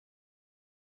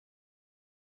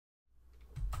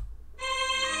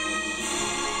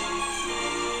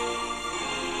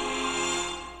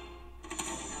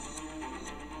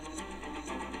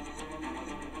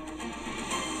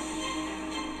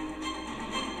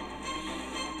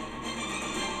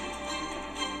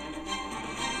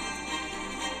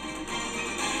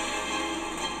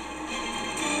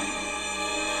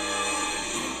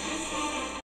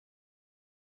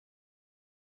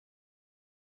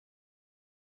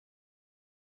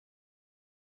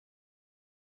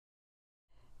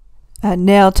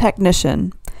Nail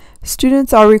technician.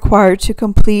 Students are required to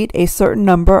complete a certain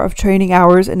number of training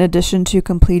hours in addition to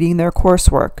completing their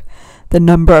coursework. The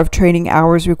number of training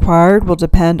hours required will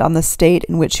depend on the state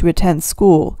in which you attend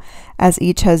school, as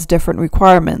each has different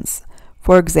requirements.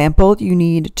 For example, you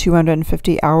need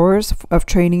 250 hours of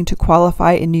training to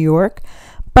qualify in New York,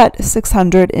 but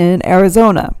 600 in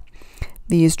Arizona.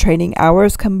 These training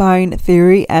hours combine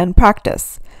theory and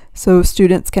practice, so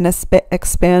students can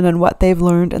expand on what they've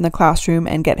learned in the classroom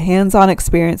and get hands-on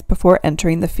experience before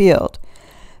entering the field.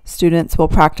 Students will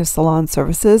practice salon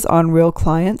services on real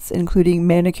clients, including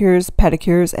manicures,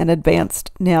 pedicures, and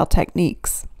advanced nail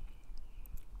techniques.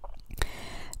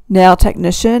 Nail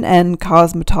technician and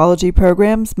cosmetology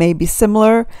programs may be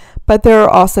similar, but there are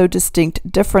also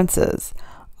distinct differences.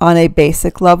 On a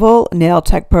basic level, nail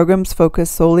tech programs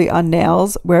focus solely on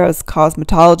nails, whereas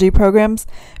cosmetology programs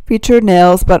feature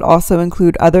nails but also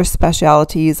include other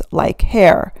specialties like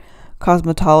hair.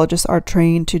 Cosmetologists are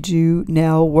trained to do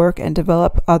nail work and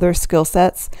develop other skill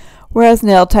sets, whereas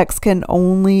nail techs can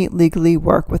only legally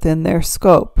work within their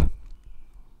scope.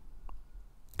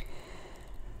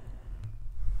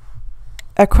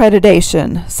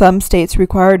 Accreditation. Some states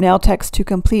require nail techs to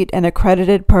complete an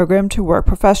accredited program to work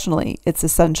professionally. It's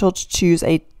essential to choose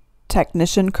a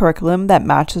technician curriculum that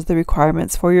matches the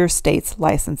requirements for your state's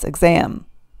license exam.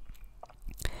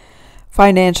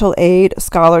 Financial aid,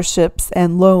 scholarships,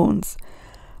 and loans.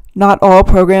 Not all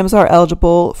programs are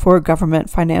eligible for government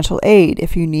financial aid.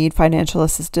 If you need financial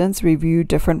assistance, review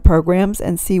different programs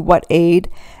and see what aid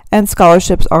and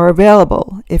scholarships are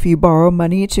available. If you borrow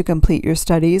money to complete your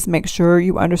studies, make sure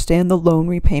you understand the loan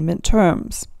repayment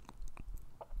terms.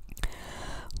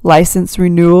 License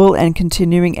renewal and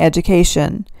continuing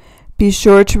education. Be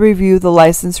sure to review the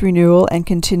license renewal and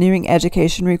continuing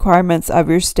education requirements of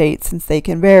your state since they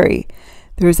can vary.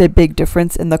 There is a big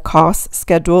difference in the costs,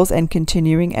 schedules, and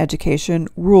continuing education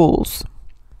rules.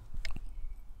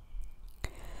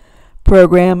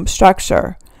 Program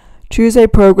structure. Choose a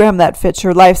program that fits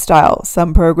your lifestyle.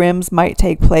 Some programs might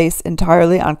take place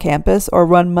entirely on campus or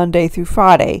run Monday through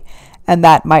Friday, and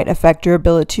that might affect your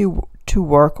ability to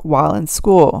work while in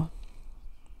school.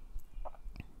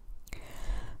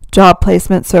 Job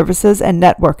placement services and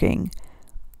networking.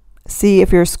 See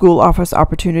if your school offers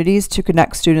opportunities to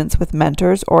connect students with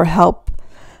mentors or help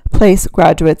place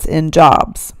graduates in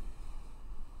jobs.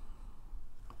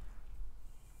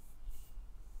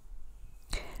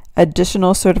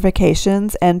 Additional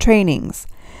certifications and trainings.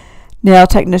 Nail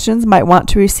technicians might want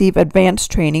to receive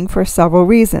advanced training for several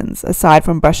reasons. Aside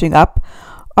from brushing up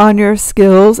on your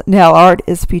skills, nail art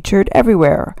is featured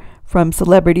everywhere, from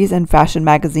celebrities in fashion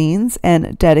magazines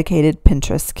and dedicated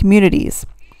Pinterest communities.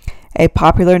 A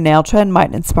popular nail trend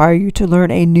might inspire you to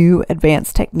learn a new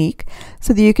advanced technique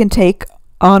so that you can take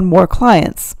on more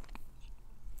clients.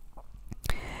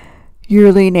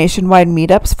 Yearly nationwide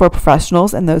meetups for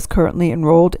professionals and those currently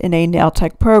enrolled in a nail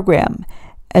tech program.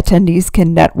 Attendees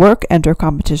can network, enter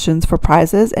competitions for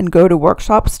prizes, and go to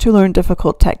workshops to learn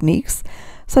difficult techniques,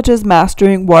 such as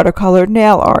mastering watercolor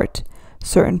nail art.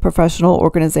 Certain professional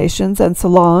organizations and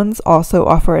salons also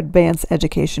offer advanced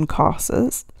education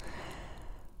courses.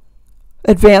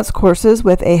 Advanced courses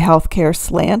with a healthcare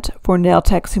slant for nail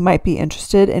techs who might be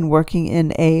interested in working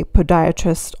in a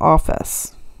podiatrist's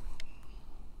office.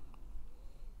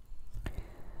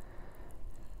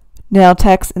 Nail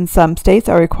techs in some states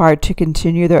are required to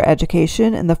continue their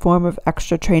education in the form of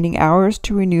extra training hours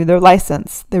to renew their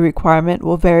license. The requirement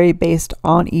will vary based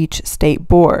on each state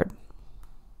board.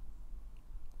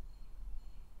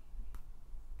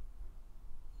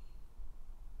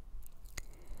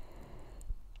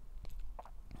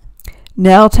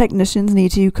 Nail technicians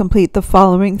need to complete the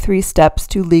following 3 steps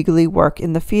to legally work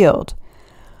in the field.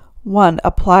 1.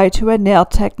 Apply to a nail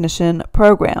technician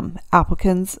program.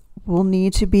 Applicants will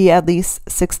need to be at least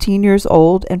 16 years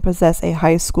old and possess a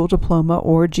high school diploma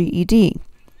or GED.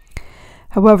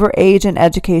 However, age and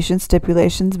education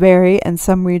stipulations vary, and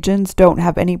some regions don't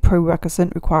have any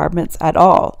prerequisite requirements at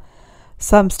all.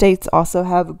 Some states also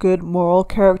have good moral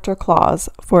character clause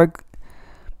for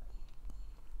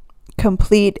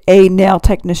complete a nail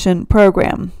technician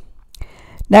program.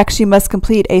 Next, you must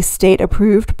complete a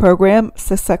state-approved program,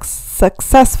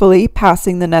 successfully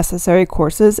passing the necessary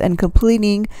courses and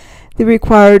completing the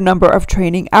required number of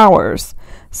training hours.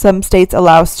 Some states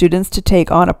allow students to take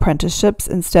on apprenticeships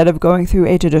instead of going through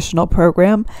a traditional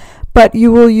program, but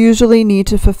you will usually need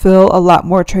to fulfill a lot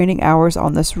more training hours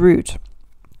on this route.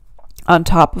 On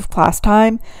top of class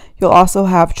time, you'll also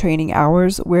have training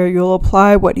hours where you'll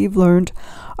apply what you've learned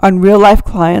on real-life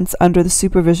clients under the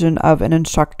supervision of an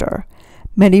instructor.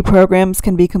 Many programs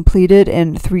can be completed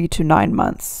in 3 to 9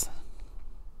 months.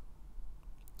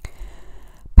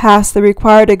 pass the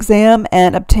required exam,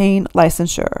 and obtain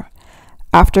licensure.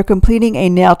 After completing a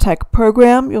nail tech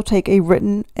program, you'll take a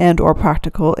written and/or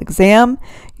practical exam,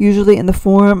 usually in the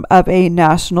form of a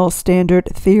national standard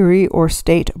theory or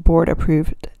state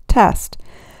board-approved test.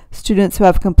 Students who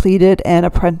have completed an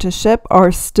apprenticeship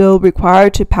are still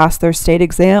required to pass their state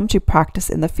exam to practice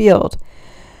in the field.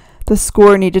 The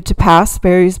score needed to pass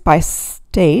varies by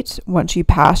state. Once you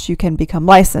pass, you can become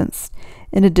licensed.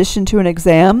 In addition to an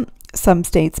exam, some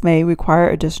states may require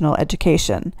additional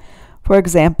education. For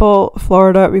example,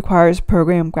 Florida requires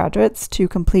program graduates to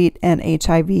complete an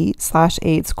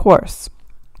HIV/AIDS course.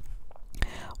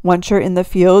 Once you're in the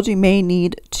field, you may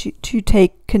need to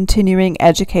take continuing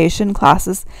education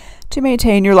classes to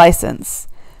maintain your license.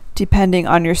 Depending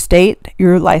on your state,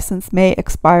 your license may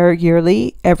expire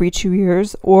yearly, every 2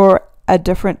 years, or a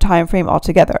different time frame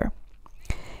altogether.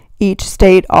 Each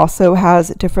state also has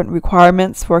different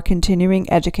requirements for continuing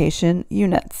education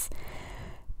units.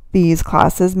 These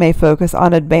classes may focus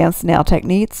on advanced nail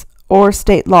techniques or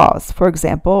state laws, for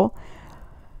example,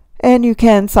 and you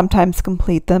can sometimes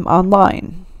complete them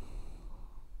online.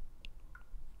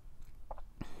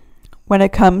 When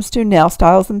it comes to nail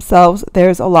styles themselves,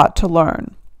 there's a lot to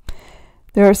learn.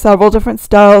 There are several different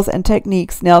styles and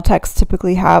techniques nail techs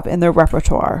typically have in their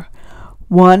repertoire.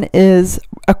 One is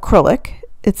acrylic.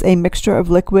 It's a mixture of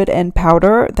liquid and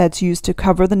powder that's used to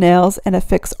cover the nails and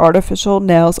affix artificial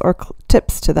nails or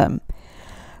tips to them.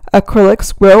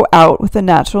 Acrylics grow out with the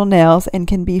natural nails and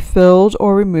can be filled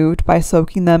or removed by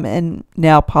soaking them in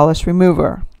nail polish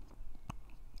remover.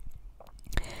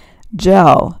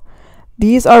 Gel.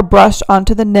 These are brushed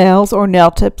onto the nails or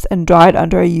nail tips and dried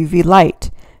under a UV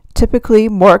light. Typically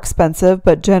more expensive,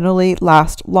 but generally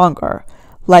last longer.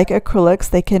 Like acrylics,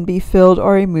 they can be filled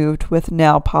or removed with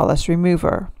nail polish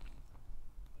remover.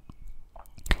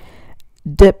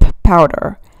 Dip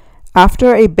powder.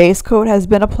 After a base coat has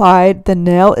been applied, the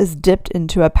nail is dipped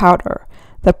into a powder.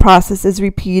 The process is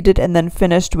repeated and then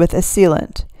finished with a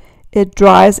sealant. It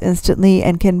dries instantly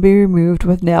and can be removed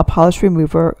with nail polish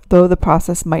remover, though the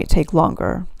process might take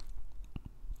longer.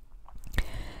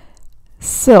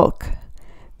 Silk.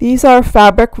 These are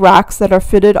fabric racks that are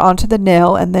fitted onto the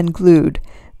nail and then glued.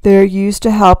 They're used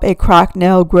to help a cracked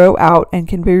nail grow out and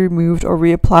can be removed or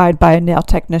reapplied by a nail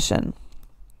technician.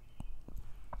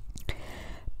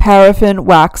 Paraffin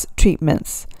wax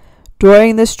treatments.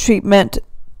 During this treatment,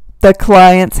 the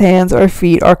client's hands or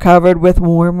feet are covered with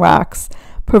warm wax,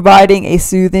 providing a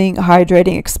soothing,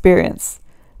 hydrating experience.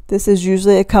 This is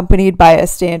usually accompanied by a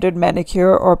standard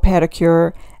manicure or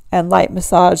pedicure and light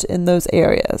massage in those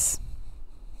areas.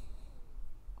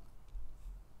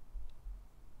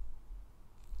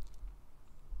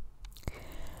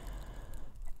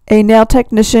 A nail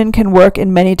technician can work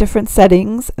in many different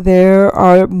settings. There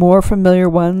are more familiar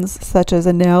ones, such as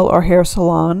a nail or hair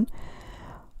salon.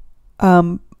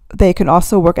 They can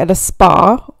also work at a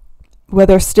spa,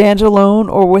 whether standalone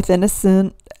or within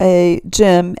a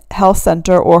gym, health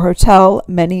center, or hotel.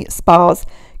 Many spas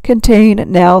contain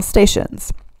nail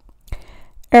stations.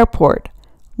 Airport.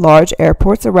 Large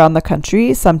airports around the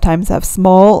country sometimes have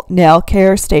small nail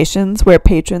care stations where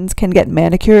patrons can get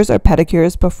manicures or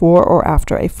pedicures before or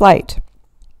after a flight.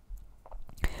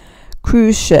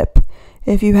 Cruise ship.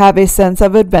 If you have a sense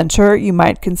of adventure, you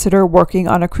might consider working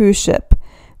on a cruise ship.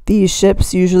 These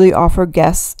ships usually offer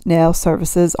guests nail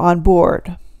services on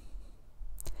board.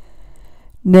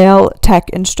 Nail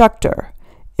tech instructor.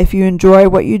 If you enjoy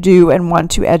what you do and want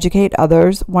to educate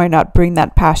others, why not bring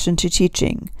that passion to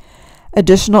teaching?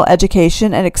 Additional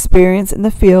education and experience in the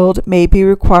field may be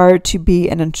required to be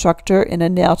an instructor in a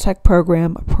nail tech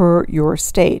program per your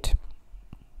state.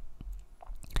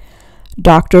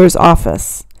 Doctor's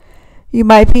office. You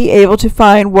might be able to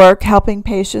find work helping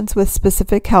patients with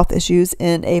specific health issues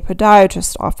in a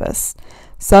podiatrist's office.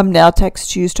 Some nail techs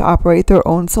choose to operate their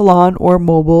own salon or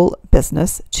mobile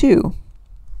business too.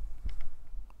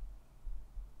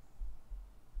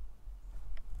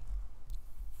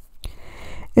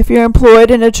 If you're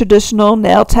employed in a traditional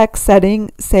nail tech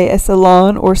setting, say a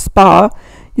salon or spa,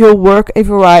 you'll work a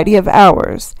variety of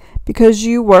hours. Because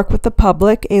you work with the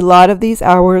public, a lot of these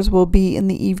hours will be in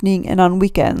the evening and on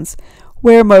weekends,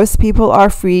 where most people are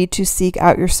free to seek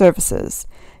out your services.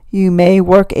 You may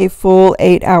work a full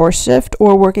 8-hour shift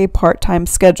or work a part-time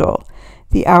schedule.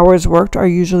 The hours worked are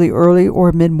usually early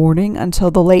or mid-morning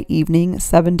until the late evening,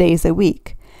 7 days a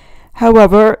week.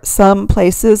 However, some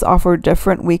places offer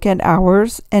different weekend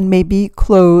hours and may be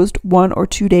closed 1 or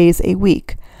 2 days a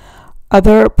week.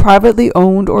 Other privately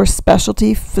owned or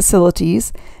specialty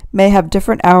facilities may have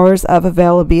different hours of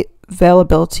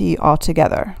availability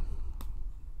altogether.